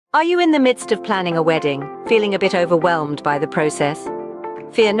Are you in the midst of planning a wedding, feeling a bit overwhelmed by the process?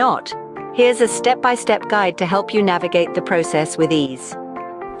 Fear not. Here's a step-by-step guide to help you navigate the process with ease.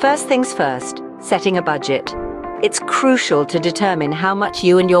 First things first, setting a budget. It's crucial to determine how much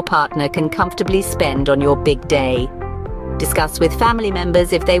you and your partner can comfortably spend on your big day. Discuss with family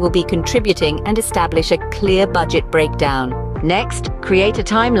members if they will be contributing and establish a clear budget breakdown. Next, create a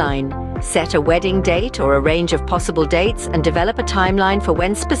timeline. Set a wedding date or a range of possible dates and develop a timeline for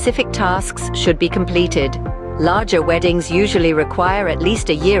when specific tasks should be completed. Larger weddings usually require at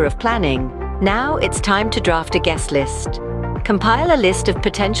least a year of planning. Now it's time to draft a guest list. Compile a list of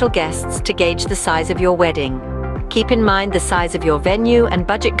potential guests to gauge the size of your wedding. Keep in mind the size of your venue and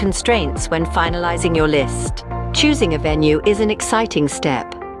budget constraints when finalizing your list. Choosing a venue is an exciting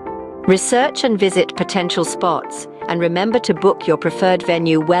step. Research and visit potential spots, and remember to book your preferred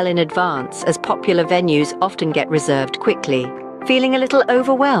venue well in advance, as popular venues often get reserved quickly. Feeling a little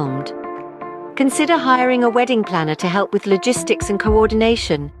overwhelmed? Consider hiring a wedding planner to help with logistics and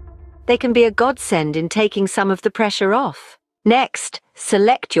coordination. They can be a godsend in taking some of the pressure off. Next,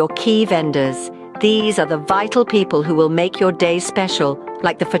 select your key vendors. These are the vital people who will make your day special,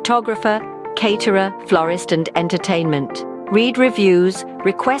 like the photographer, caterer, florist, and entertainment. Read reviews,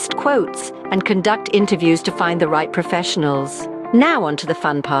 request quotes, and conduct interviews to find the right professionals. Now onto the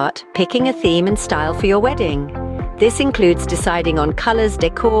fun part, picking a theme and style for your wedding. This includes deciding on colors,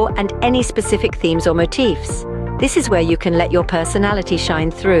 decor, and any specific themes or motifs. This is where you can let your personality shine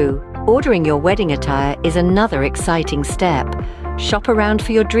through. Ordering your wedding attire is another exciting step. Shop around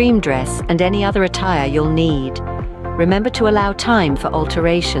for your dream dress and any other attire you'll need. Remember to allow time for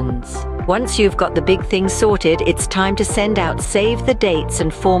alterations. Once you've got the big things sorted, it's time to send out save the dates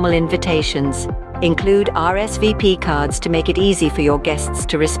and formal invitations. Include RSVP cards to make it easy for your guests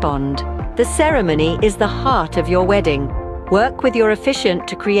to respond. The ceremony is the heart of your wedding. Work with your officiant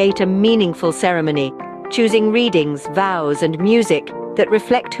to create a meaningful ceremony, choosing readings, vows, and music that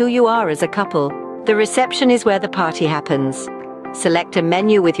reflect who you are as a couple. The reception is where the party happens. Select a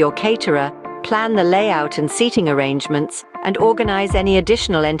menu with your caterer, plan the layout and seating arrangements, and organize any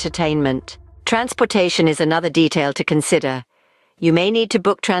additional entertainment. Transportation is another detail to consider. You may need to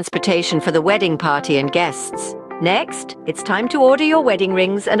book transportation for the wedding party and guests. Next, it's time to order your wedding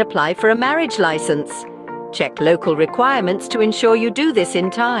rings and apply for a marriage license. Check local requirements to ensure you do this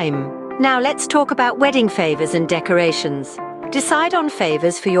in time. Now let's talk about wedding favors and decorations. Decide on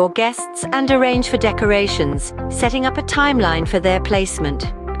favors for your guests and arrange for decorations, setting up a timeline for their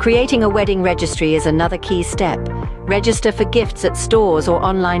placement. Creating a wedding registry is another key step. Register for gifts at stores or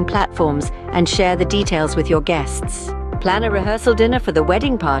online platforms and share the details with your guests. Plan a rehearsal dinner for the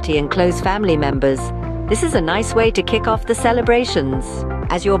wedding party and close family members. This is a nice way to kick off the celebrations.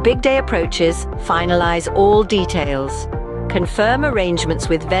 As your big day approaches, finalize all details. Confirm arrangements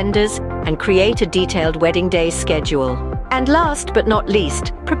with vendors and create a detailed wedding day schedule. And last but not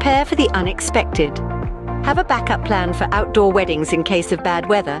least, prepare for the unexpected. Have a backup plan for outdoor weddings in case of bad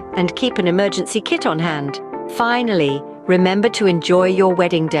weather and keep an emergency kit on hand. Finally, remember to enjoy your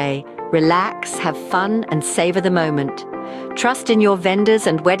wedding day. Relax, have fun, and savor the moment. Trust in your vendors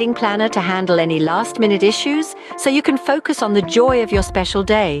and wedding planner to handle any last-minute issues so you can focus on the joy of your special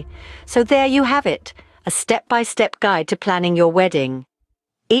day. So there you have it, a step-by-step guide to planning your wedding.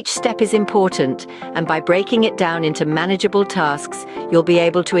 Each step is important, and by breaking it down into manageable tasks, you'll be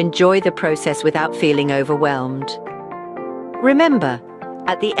able to enjoy the process without feeling overwhelmed. Remember,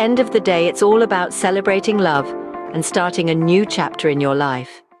 at the end of the day, it's all about celebrating love and starting a new chapter in your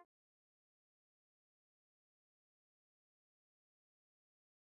life.